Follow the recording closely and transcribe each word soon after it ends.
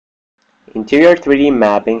Interior 3D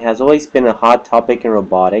mapping has always been a hot topic in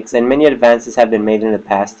robotics, and many advances have been made in the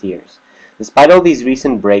past years. Despite all these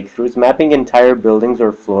recent breakthroughs, mapping entire buildings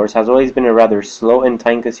or floors has always been a rather slow and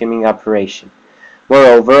time-consuming operation.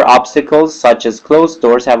 Moreover, obstacles such as closed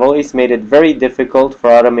doors have always made it very difficult for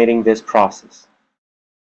automating this process.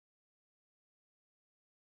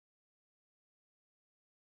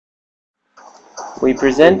 We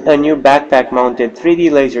present a new backpack-mounted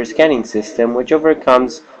 3D laser scanning system which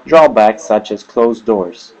overcomes drawbacks such as closed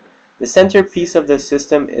doors. The centerpiece of the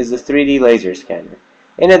system is the 3D laser scanner.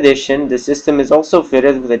 In addition, the system is also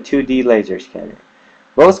fitted with a 2D laser scanner.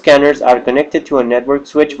 Both scanners are connected to a network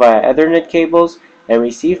switch via Ethernet cables and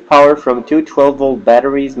receive power from two 12-volt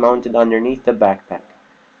batteries mounted underneath the backpack.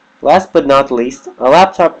 Last but not least, a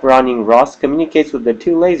laptop running ROS communicates with the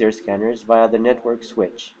two laser scanners via the network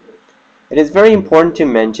switch. It is very important to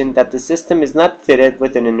mention that the system is not fitted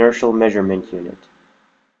with an inertial measurement unit.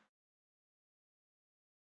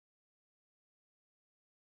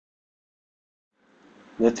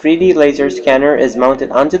 The 3D laser scanner is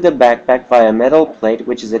mounted onto the backpack via a metal plate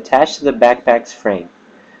which is attached to the backpack's frame.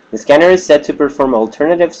 The scanner is set to perform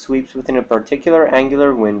alternative sweeps within a particular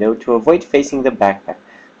angular window to avoid facing the backpack,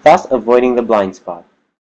 thus avoiding the blind spot.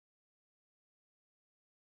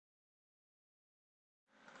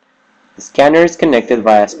 The scanner is connected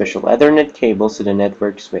via special Ethernet cables to the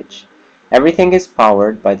network switch. Everything is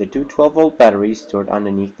powered by the two 12-volt batteries stored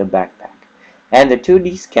underneath the backpack, and the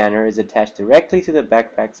 2D scanner is attached directly to the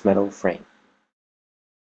backpack's metal frame.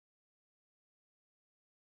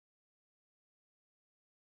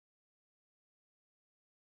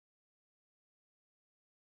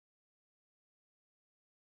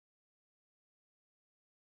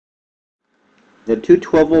 The two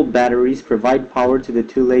 12-volt batteries provide power to the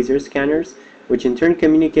two laser scanners, which in turn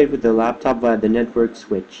communicate with the laptop via the network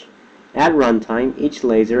switch. At runtime, each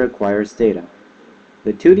laser acquires data.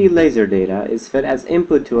 The 2D laser data is fed as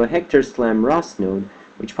input to a HectorSlam ROS node,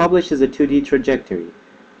 which publishes a 2D trajectory.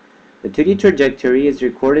 The 2D trajectory is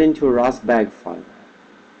recorded into a ROS bag file.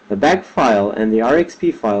 The bag file and the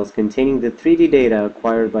RxP files containing the 3D data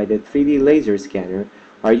acquired by the 3D laser scanner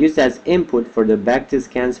are used as input for the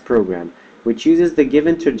Back2Scans program, which uses the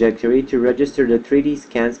given trajectory to register the 3D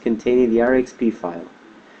scans containing the RxP file.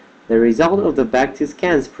 The result of the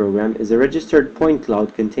Back2Scans program is a registered point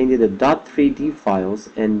cloud containing the .3D files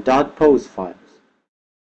and .pose files.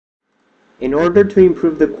 In order to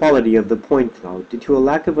improve the quality of the point cloud due to a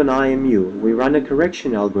lack of an IMU, we run a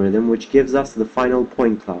correction algorithm which gives us the final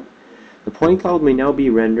point cloud. The point cloud may now be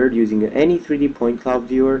rendered using any 3D point cloud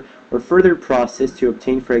viewer or further processed to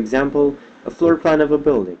obtain, for example, a floor plan of a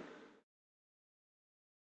building.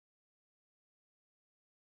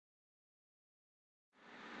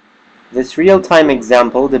 This real-time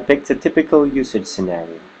example depicts a typical usage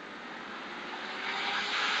scenario.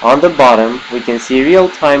 On the bottom, we can see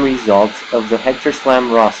real-time results of the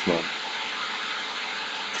HectorSlam ROS node.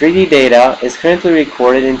 3D data is currently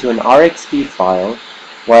recorded into an RxP file,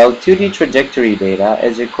 while 2D trajectory data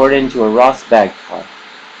is recorded into a ROS bag file.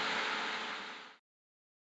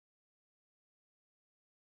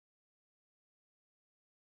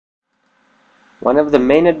 One of the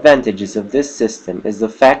main advantages of this system is the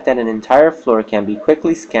fact that an entire floor can be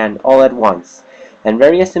quickly scanned all at once, and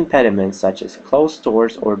various impediments such as closed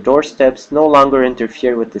doors or doorsteps no longer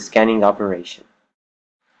interfere with the scanning operation.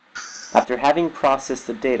 After having processed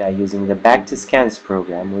the data using the Back2Scans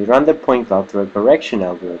program, we run the point cloud through a correction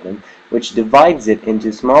algorithm which divides it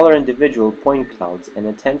into smaller individual point clouds and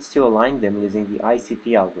attempts to align them using the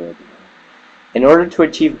ICP algorithm. In order to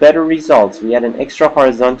achieve better results, we add an extra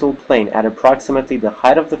horizontal plane at approximately the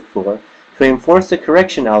height of the floor to enforce the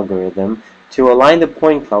correction algorithm to align the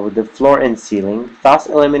point cloud with the floor and ceiling, thus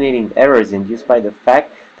eliminating errors induced by the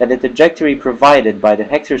fact that the trajectory provided by the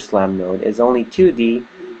HectorSlam node is only 2D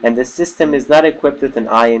and the system is not equipped with an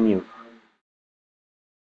IMU.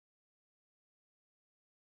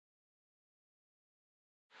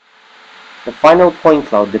 The final point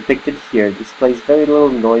cloud depicted here displays very little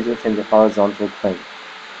noise within the horizontal plane.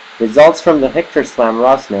 Results from the HectorSlam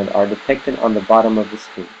ROS node are depicted on the bottom of the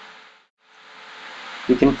screen.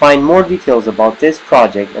 You can find more details about this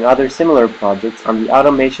project and other similar projects on the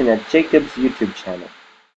Automation at Jacobs YouTube channel.